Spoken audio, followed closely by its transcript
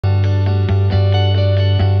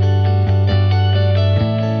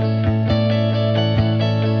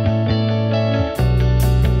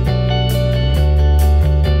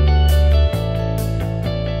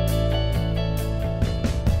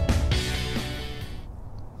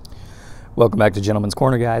Welcome back to Gentleman's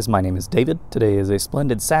Corner, guys. My name is David. Today is a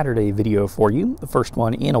Splendid Saturday video for you, the first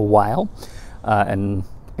one in a while, and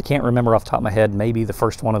I can't remember off the top of my head, maybe the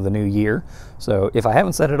first one of the new year. So if I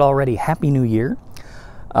haven't said it already, Happy New Year.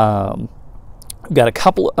 I've got a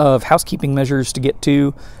couple of housekeeping measures to get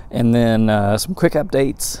to, and then some quick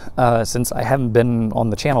updates since I haven't been on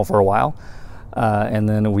the channel for a while, and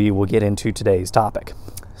then we will get into today's topic.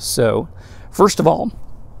 So first of all,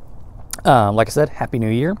 like I said, Happy New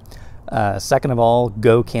Year. Second of all,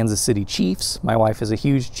 go Kansas City Chiefs. My wife is a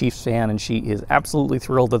huge Chiefs fan, and she is absolutely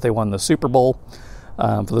thrilled that they won the Super Bowl.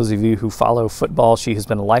 For those of you who follow football, she has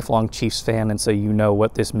been a lifelong Chiefs fan, and so you know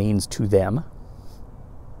what this means to them.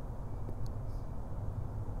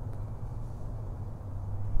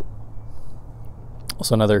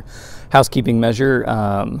 Also, another housekeeping measure.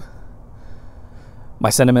 My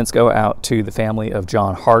sentiments go out to the family of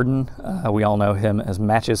John Harden. We all know him as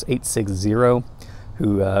Matches860.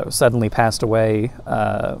 Who suddenly passed away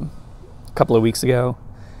a couple of weeks ago.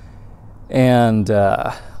 And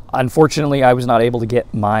unfortunately, I was not able to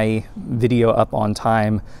get my video up on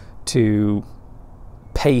time to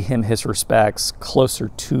pay him his respects closer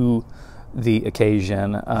to the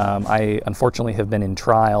occasion. I unfortunately have been in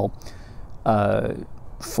trial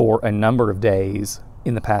for a number of days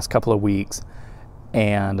in the past couple of weeks,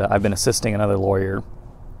 and I've been assisting another lawyer.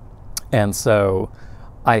 And so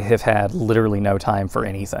I have had literally no time for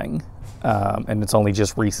anything, and it's only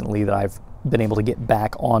just recently that I've been able to get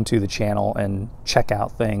back onto the channel and check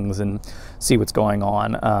out things and see what's going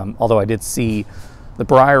on. Although I did see the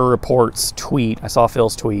Breyer Report's tweet, I saw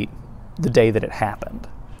Phil's tweet the day that it happened,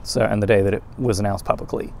 and the day that it was announced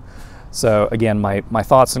publicly. So again, my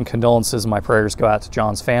thoughts and condolences and my prayers go out to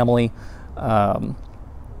John's family, and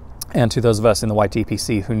to those of us in the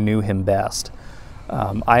YTPC who knew him best.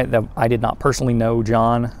 I did not personally know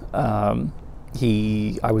John.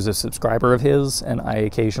 I was a subscriber of his, and I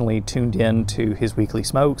occasionally tuned in to his weekly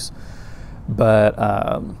smokes, but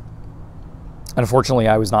unfortunately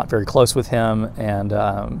I was not very close with him, and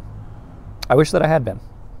I wish that I had been,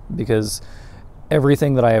 because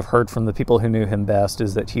everything that I have heard from the people who knew him best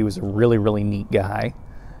is that he was a really, really neat guy,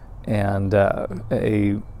 and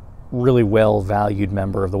a really well-valued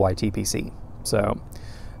member of the YTPC. So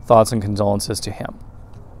thoughts and condolences to him.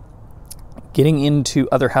 Getting into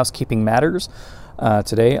other housekeeping matters,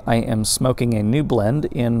 today I am smoking a new blend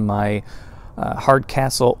in my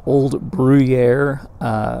Hardcastle Old Gruyere,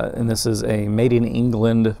 and this is a made in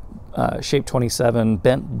England Shape 27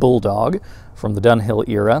 Bent Bulldog from the Dunhill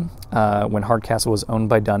era, when Hardcastle was owned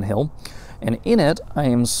by Dunhill. And in it I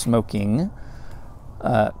am smoking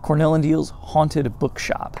Cornell & Deal's Haunted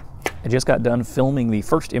Bookshop. I just got done filming the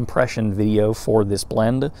first impression video for this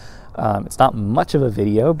blend. It's not much of a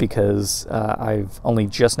video because I've only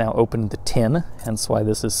just now opened the tin, hence why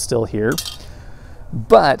this is still here.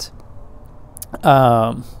 But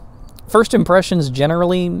first impressions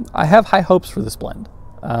generally, I have high hopes for this blend.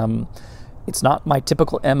 It's not my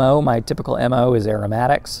typical MO. My typical MO is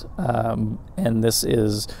aromatics, and this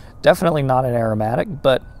is definitely not an aromatic,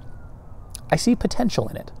 but I see potential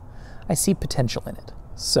in it. I see potential in it.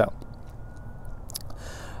 So,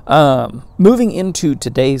 moving into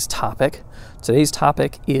today's topic. Today's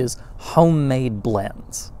topic is homemade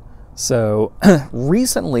blends. So,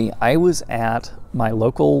 recently I was at my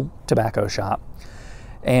local tobacco shop,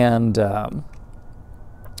 and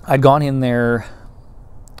I'd gone in there.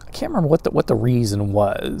 I can't remember what the reason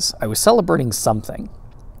was. I was celebrating something,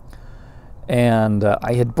 and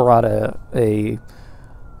I had brought a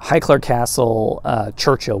Highclere Castle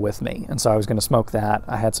Churchill with me, and so I was going to smoke that.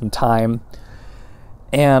 I had some time,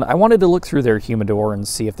 and I wanted to look through their humidor and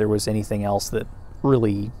see if there was anything else that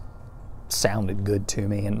really sounded good to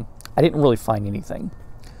me, and I didn't really find anything.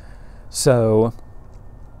 So,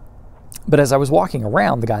 but as I was walking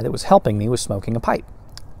around, the guy that was helping me was smoking a pipe.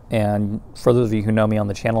 And for those of you who know me on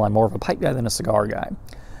the channel, I'm more of a pipe guy than a cigar guy.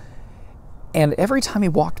 And every time he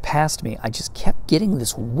walked past me, I just kept getting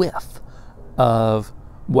this whiff of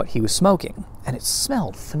what he was smoking, and it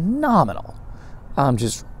smelled phenomenal.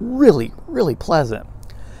 Just really, really pleasant.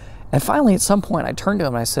 And finally, at some point, I turned to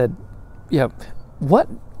him and I said, "Yeah, what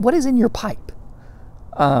is in your pipe?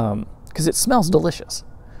 Because it smells delicious."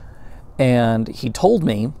 And he told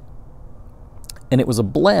me, and it was a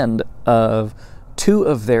blend of two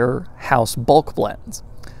of their house bulk blends,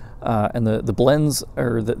 and the blends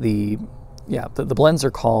are the blends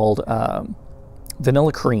are called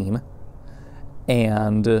Vanilla Cream,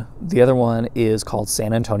 and the other one is called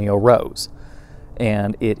San Antonio Rose,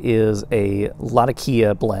 and it is a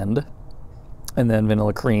Latakia blend, and then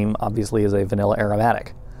Vanilla Cream obviously is a vanilla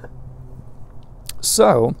aromatic.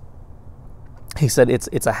 So He said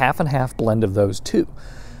it's a half and half blend of those two.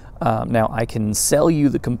 Now, I can sell you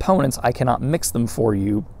the components. I cannot mix them for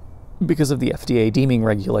you because of the FDA deeming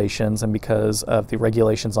regulations and because of the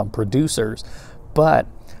regulations on producers. But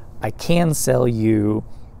I can sell you,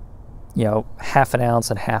 half an ounce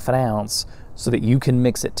and half an ounce so that you can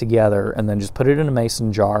mix it together and then just put it in a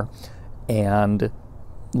mason jar and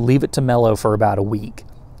leave it to mellow for about a week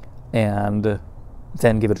and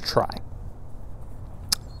then give it a try.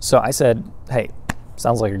 So I said, hey,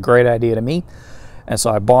 sounds like a great idea to me. And so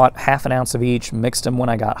I bought half an ounce of each, mixed them when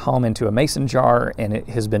I got home into a mason jar, and it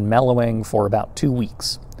has been mellowing for about 2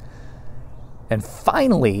 weeks. And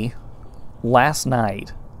finally, last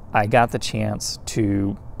night, I got the chance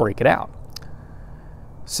to break it out.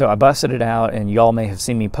 So I busted it out, and y'all may have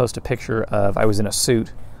seen me post a picture of, I was in a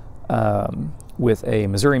suit with a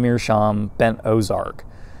Missouri Meerschaum bent Ozark.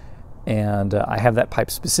 And I have that pipe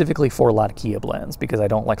specifically for Latakia blends because I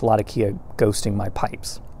don't like Latakia ghosting my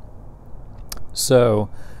pipes. So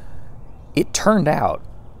it turned out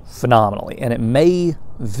phenomenally, and it may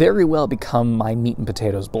very well become my meat and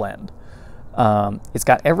potatoes blend. It's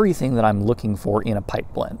got everything that I'm looking for in a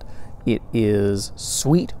pipe blend. It is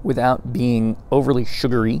sweet without being overly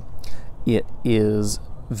sugary. It is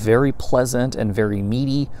very pleasant and very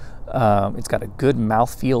meaty. It's got a good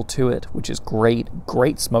mouthfeel to it, which is great.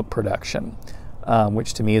 Great smoke production,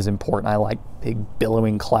 which to me is important. I like big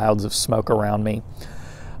billowing clouds of smoke around me.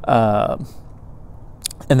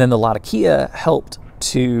 And then the Latakia helped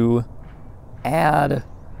to add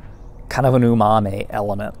kind of an umami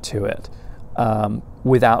element to it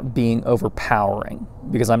without being overpowering,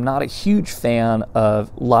 because I'm not a huge fan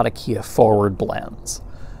of Latakia forward blends.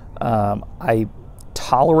 I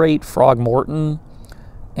tolerate Frog Morton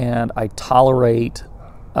and I tolerate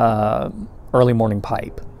early morning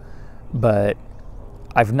pipe, but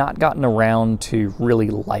I've not gotten around to really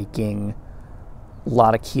liking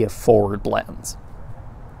Latakia forward blends.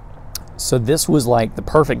 So this was like the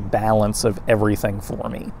perfect balance of everything for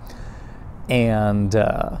me. And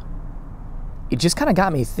it just kind of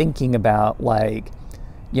got me thinking about, like,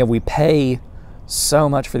 we pay so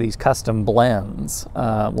much for these custom blends,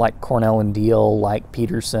 like Cornell and Deal, like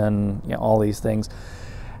Peterson, all these things.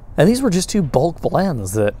 And these were just two bulk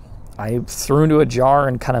blends that I threw into a jar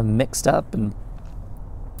and kind of mixed up. And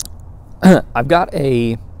I've got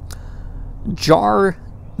a jar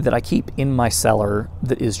that I keep in my cellar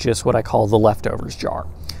that is just what I call the leftovers jar.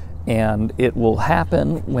 And it will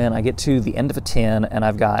happen when I get to the end of a tin and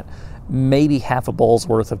I've got maybe half a bowl's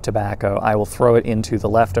worth of tobacco. I will throw it into the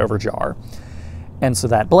leftover jar. And so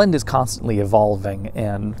that blend is constantly evolving,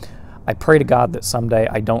 and I pray to God that someday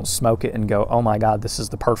I don't smoke it and go, oh my God, this is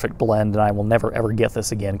the perfect blend and I will never ever get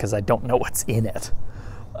this again because I don't know what's in it.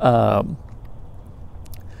 But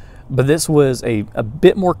this was a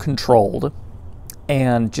bit more controlled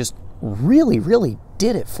and just really, really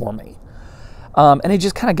did it for me. And it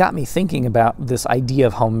just kind of got me thinking about this idea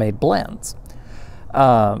of homemade blends.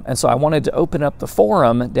 And so I wanted to open up the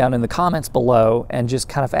forum down in the comments below and just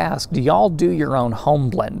kind of ask, do y'all do your own home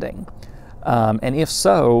blending? And if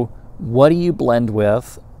so, what do you blend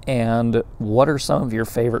with? And what are some of your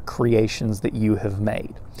favorite creations that you have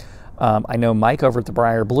made? I know Mike over at the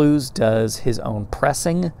Briar Blues does his own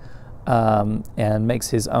pressing and makes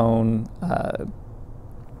his own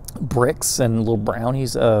bricks and little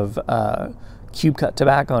brownies of cube cut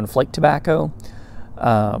tobacco and flake tobacco.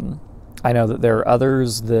 I know that there are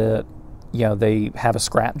others that, they have a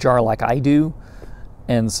scrap jar like I do.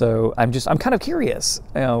 And so I'm kind of curious,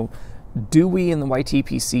 do we in the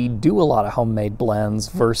YTPC do a lot of homemade blends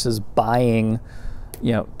versus buying,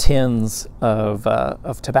 tins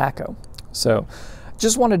of tobacco? So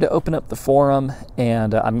just wanted to open up the forum,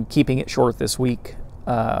 and I'm keeping it short this week.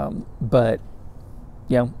 But,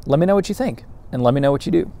 let me know what you think and let me know what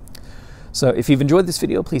you do. So if you've enjoyed this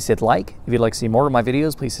video, please hit like. If you'd like to see more of my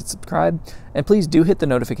videos, please hit subscribe. And please do hit the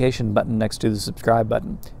notification button next to the subscribe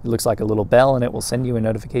button. It looks like a little bell, and it will send you a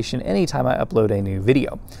notification anytime I upload a new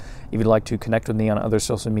video. If you'd like to connect with me on other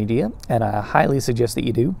social media, and I highly suggest that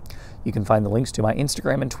you do, you can find the links to my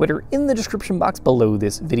Instagram and Twitter in the description box below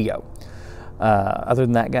this video. Other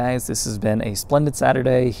than that, guys, this has been a splendid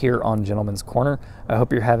Saturday here on Gentleman's Corner. I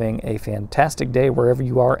hope you're having a fantastic day wherever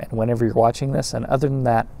you are and whenever you're watching this. And other than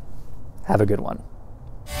that, have a good one.